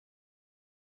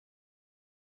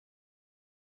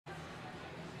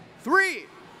3,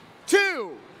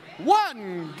 2,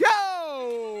 1,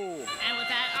 go! And with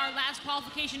that, our last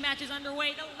qualification match is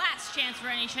underway. The last chance for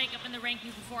any shakeup in the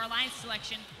rankings before Alliance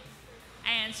selection.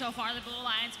 And so far, the Blue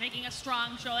Alliance making a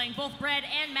strong showing. Both Bread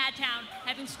and Madtown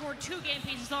having scored 2 game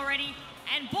pieces already,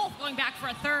 and both going back for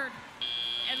a third.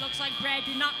 It looks like Bread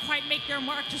did not quite make their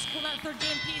mark to score that third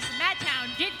game piece.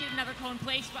 Madtown did get another cone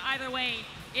place, but either way,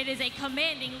 it is a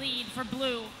commanding lead for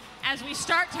Blue. As we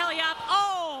start tally up,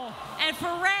 and for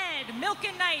Red,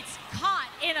 Milken Knights caught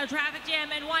in a traffic jam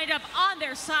and wind up on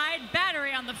their side,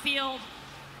 battery on the field.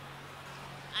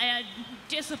 A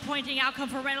disappointing outcome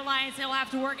for Red Alliance. They'll have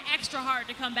to work extra hard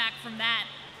to come back from that.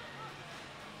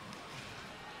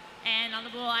 And on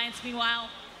the Blue Alliance, meanwhile,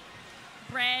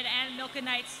 Bread and Milken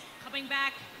Knights coming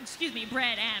back,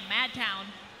 Bread and Madtown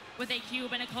with a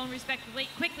cube and a cone respectively,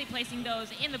 quickly placing those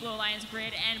in the Blue Alliance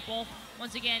grid, and both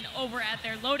once again over at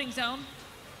their loading zone.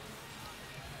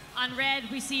 On Red,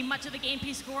 we see much of the game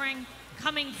piece scoring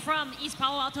coming from East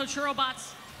Palo Alto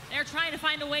Robots. They're trying to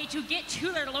find a way to get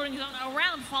to their loading zone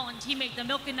around fallen teammate, the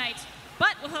Milken Knights,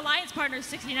 but with Alliance partners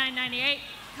 6998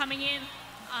 coming in,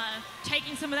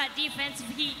 taking some of that defensive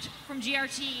heat from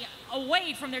GRT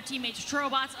away from their teammates,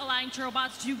 Robots, allowing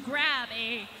Robots to grab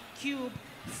a cube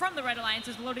from the Red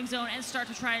Alliance's loading zone and start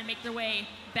to try and make their way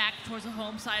back towards the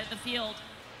home side of the field.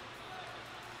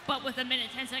 But with 1 minute,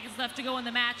 10 seconds left to go in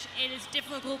the match, it is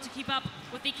difficult to keep up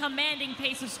with the commanding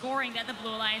pace of scoring that the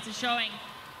Blue Alliance is showing.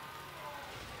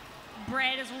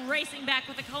 Bread is racing back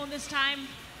with the cone this time.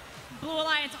 Blue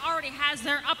Alliance already has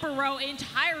their upper row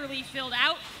entirely filled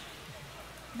out.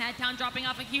 Madtown dropping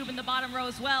off a cube in the bottom row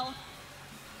as well.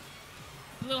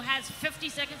 Blue has 50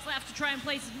 seconds left to try and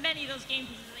place as many of those game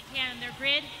pieces as they can in their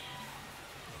grid.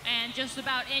 And just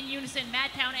about in unison,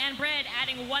 Madtown and Bread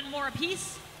adding 1 more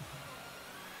apiece.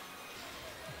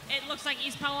 It looks like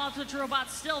East Palo Alto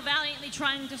Robots still valiantly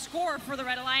trying to score for the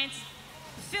Red Alliance,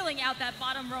 filling out that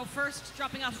bottom row first,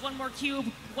 dropping off 1 more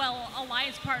cube, while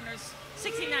Alliance partners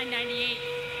 6998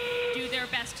 do their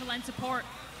best to lend support.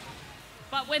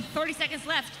 But with 30 seconds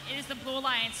left, it is the Blue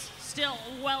Alliance still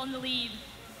well in the lead.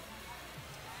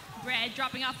 Bread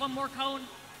dropping off 1 more cone.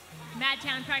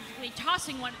 Madtown practically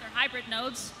tossing one of their hybrid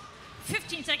nodes.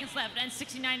 15 seconds left, and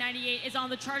 6998 is on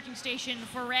the charging station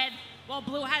for Red, while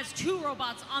Blue has 2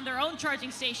 robots on their own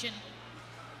charging station.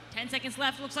 10 seconds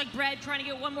left, looks like Bread trying to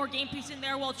get 1 more game piece in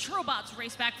there, while Robots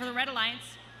race back for the Red Alliance.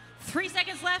 3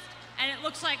 seconds left, and it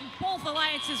looks like both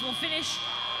alliances will finish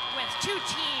with 2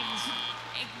 teams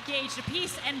engaged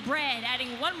apiece, and Bread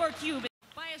adding 1 more cube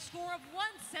by a score of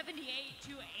 178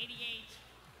 to 88.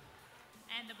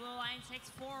 And the Blue Alliance takes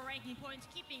 4 ranking points,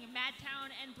 keeping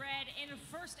Madtown and Bread in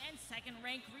 1st and 2nd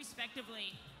rank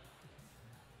respectively.